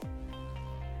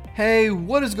Hey,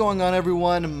 what is going on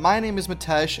everyone? My name is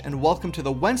Mitesh and welcome to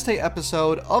the Wednesday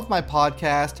episode of my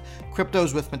podcast,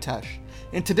 Cryptos with Mitesh.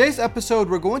 In today's episode,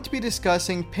 we're going to be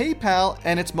discussing PayPal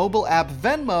and its mobile app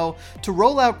Venmo to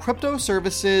roll out crypto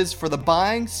services for the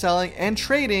buying, selling, and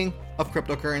trading of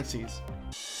cryptocurrencies.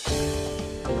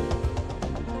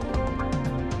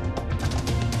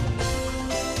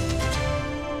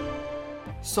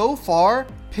 So far,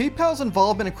 PayPal's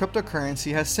involvement in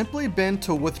cryptocurrency has simply been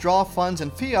to withdraw funds in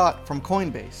fiat from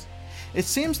Coinbase. It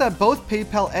seems that both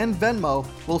PayPal and Venmo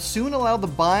will soon allow the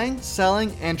buying,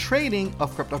 selling, and trading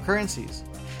of cryptocurrencies.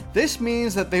 This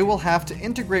means that they will have to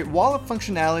integrate wallet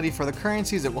functionality for the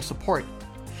currencies it will support.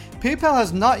 PayPal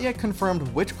has not yet confirmed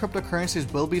which cryptocurrencies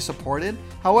will be supported.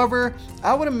 However,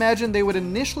 I would imagine they would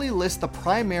initially list the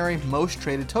primary most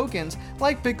traded tokens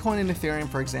like Bitcoin and Ethereum,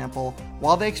 for example,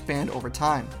 while they expand over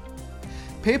time.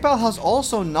 PayPal has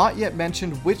also not yet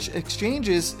mentioned which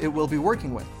exchanges it will be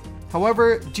working with.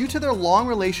 However, due to their long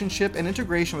relationship and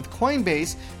integration with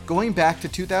Coinbase going back to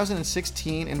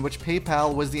 2016, in which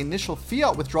PayPal was the initial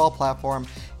fiat withdrawal platform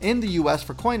in the US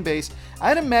for Coinbase,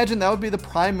 I'd imagine that would be the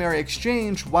primary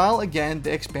exchange while again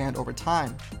they expand over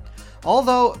time.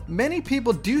 Although many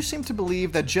people do seem to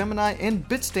believe that Gemini and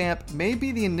Bitstamp may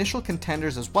be the initial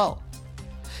contenders as well.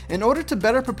 In order to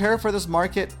better prepare for this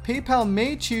market, PayPal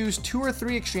may choose 2 or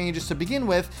 3 exchanges to begin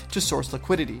with to source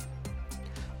liquidity.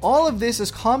 All of this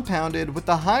is compounded with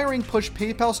the hiring push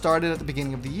PayPal started at the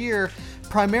beginning of the year,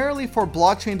 primarily for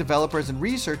blockchain developers and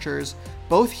researchers,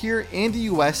 both here in the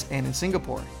US and in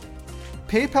Singapore.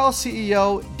 PayPal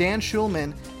CEO Dan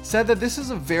Schulman said that this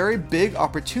is a very big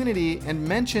opportunity and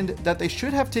mentioned that they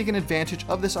should have taken advantage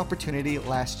of this opportunity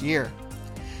last year.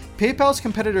 PayPal's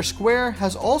competitor Square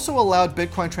has also allowed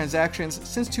Bitcoin transactions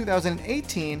since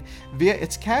 2018 via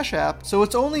its Cash App, so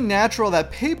it's only natural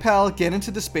that PayPal get into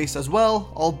the space as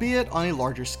well, albeit on a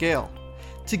larger scale.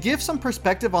 To give some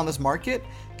perspective on this market,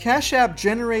 Cash App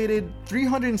generated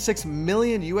 $306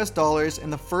 million in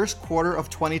the first quarter of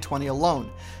 2020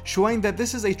 alone, showing that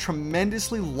this is a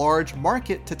tremendously large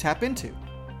market to tap into.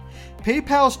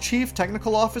 PayPal's Chief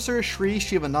Technical Officer Sri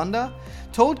Shivananda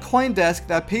told CoinDesk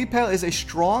that PayPal is a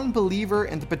strong believer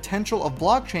in the potential of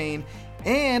blockchain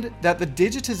and that the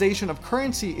digitization of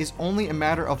currency is only a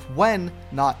matter of when,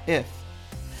 not if.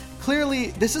 Clearly,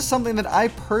 this is something that I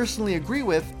personally agree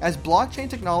with, as blockchain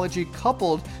technology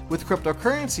coupled with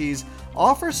cryptocurrencies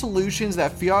offers solutions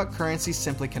that fiat currency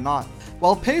simply cannot.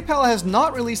 While PayPal has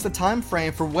not released a time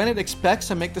frame for when it expects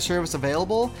to make the service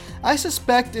available, I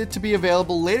suspect it to be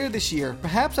available later this year,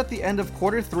 perhaps at the end of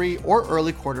quarter 3 or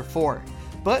early quarter 4.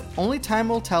 But only time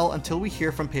will tell until we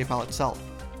hear from PayPal itself.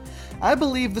 I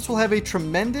believe this will have a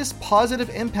tremendous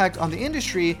positive impact on the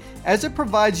industry as it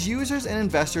provides users and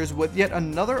investors with yet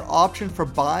another option for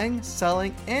buying,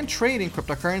 selling, and trading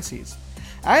cryptocurrencies.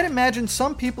 I'd imagine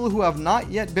some people who have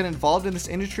not yet been involved in this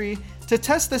industry to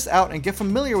test this out and get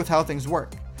familiar with how things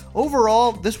work.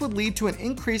 Overall, this would lead to an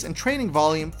increase in trading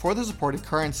volume for the supported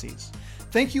currencies.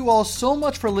 Thank you all so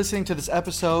much for listening to this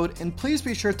episode, and please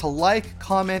be sure to like,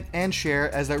 comment, and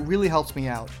share, as that really helps me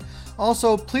out.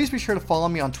 Also, please be sure to follow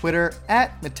me on Twitter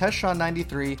at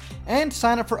MiteshShaw93 and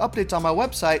sign up for updates on my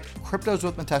website,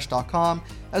 cryptoswithmitesh.com,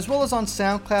 as well as on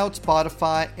SoundCloud,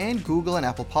 Spotify, and Google and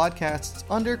Apple Podcasts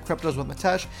under Cryptos with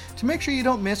Mitesh to make sure you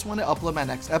don't miss when I upload my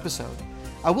next episode.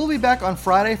 I will be back on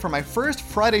Friday for my first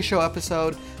Friday show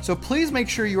episode, so please make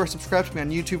sure you are subscribed to me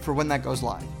on YouTube for when that goes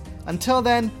live. Until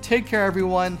then, take care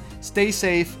everyone, stay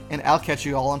safe, and I'll catch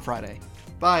you all on Friday.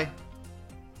 Bye.